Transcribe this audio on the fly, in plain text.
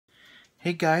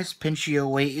Hey guys,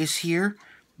 Pinchio8 is here.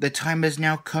 The time has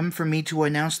now come for me to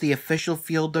announce the official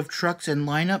field of trucks and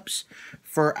lineups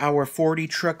for our 40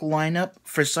 truck lineup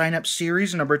for sign-up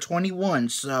series number 21.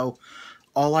 So,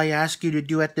 all I ask you to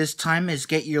do at this time is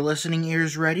get your listening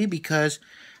ears ready because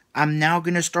I'm now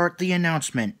going to start the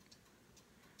announcement.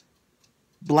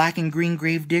 Black and Green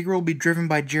Gravedigger will be driven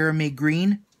by Jeremy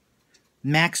Green.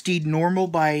 Max D Normal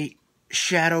by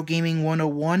Shadow Gaming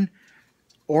 101.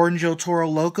 Orange El Toro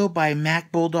Loco by Mac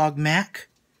Bulldog Mac.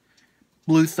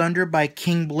 Blue Thunder by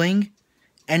King Bling.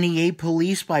 NEA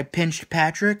Police by Pinched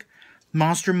Patrick.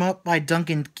 Monster Mutt by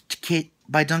Duncan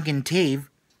Tave.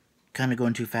 Kind of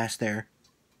going too fast there.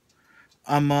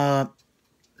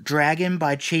 Dragon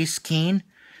by Chase Kane.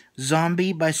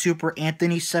 Zombie by Super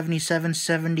Anthony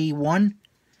 7771.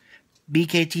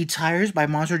 BKT Tires by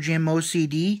Monster Jam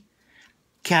OCD.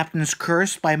 Captain's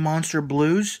Curse by Monster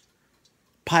Blues.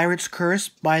 Pirate's Curse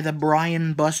by the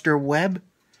Brian Buster Webb.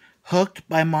 Hooked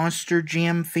by Monster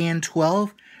Jam Fan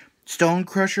 12. Stone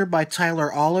Crusher by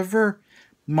Tyler Oliver.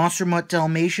 Monster Mutt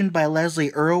Dalmatian by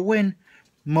Leslie Irwin.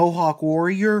 Mohawk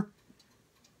Warrior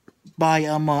by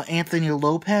Anthony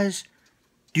Lopez.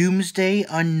 Doomsday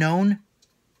Unknown.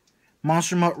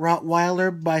 Monster Mutt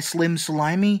Rottweiler by Slim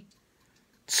Slimy.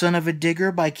 Son of a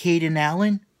Digger by Caden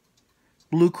Allen.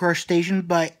 Blue Crustacean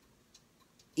by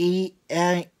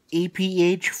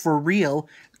EPH for Real,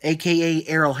 aka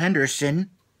Errol Henderson.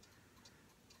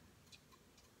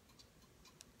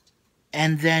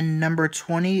 And then number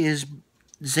 20 is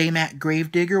Zaymat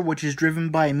Gravedigger, which is driven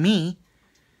by me.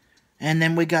 And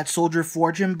then we got Soldier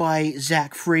Fortune by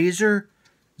Zach Fraser.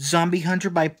 Zombie Hunter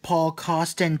by Paul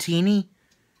Costantini.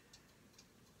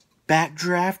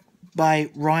 Backdraft by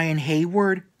Ryan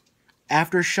Hayward.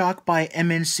 Aftershock by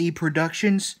MNC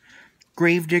Productions.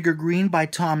 Gravedigger Green by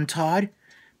Tom Todd.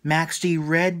 Max D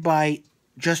Red by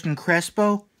Justin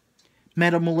Crespo.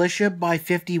 Metal Militia by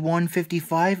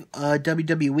 5155,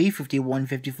 WWE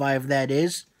 5155 that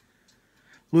is.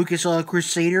 Lucas Oil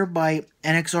Crusader by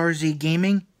NXRZ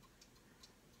Gaming.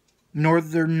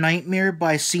 Northern Nightmare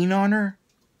by Scene Honor.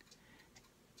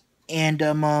 And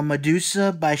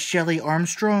Medusa by Shelly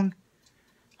Armstrong.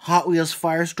 Hot Wheels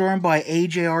Firestorm by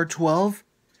AJR12.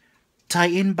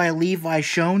 Titan by Levi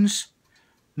Shones.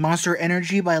 Monster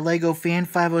Energy by Lego Fan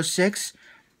 506.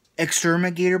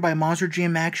 Exterminator by Monster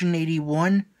Jam Action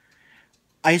 81.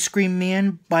 Ice Cream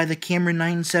Man by the Camera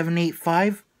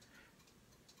 9785.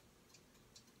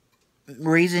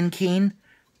 Raisin Cane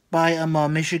by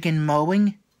Michigan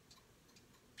Mowing.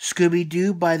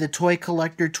 Scooby-Doo by the Toy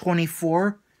Collector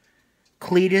 24.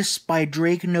 Cletus by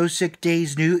Drake No Sick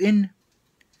Days Newton.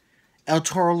 El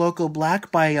Toro Loco Black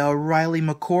by Riley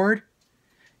McCord.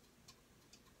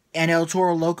 And El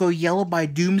Toro Loco Yellow by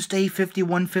Doomsday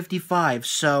 5155.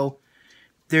 So,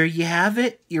 there you have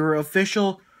it. Your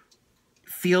official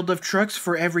field of trucks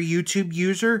for every YouTube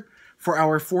user for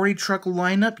our 40 truck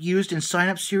lineup used in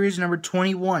sign-up series number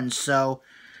 21. So,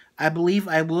 I believe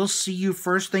I will see you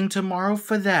first thing tomorrow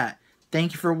for that.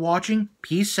 Thank you for watching.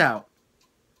 Peace out.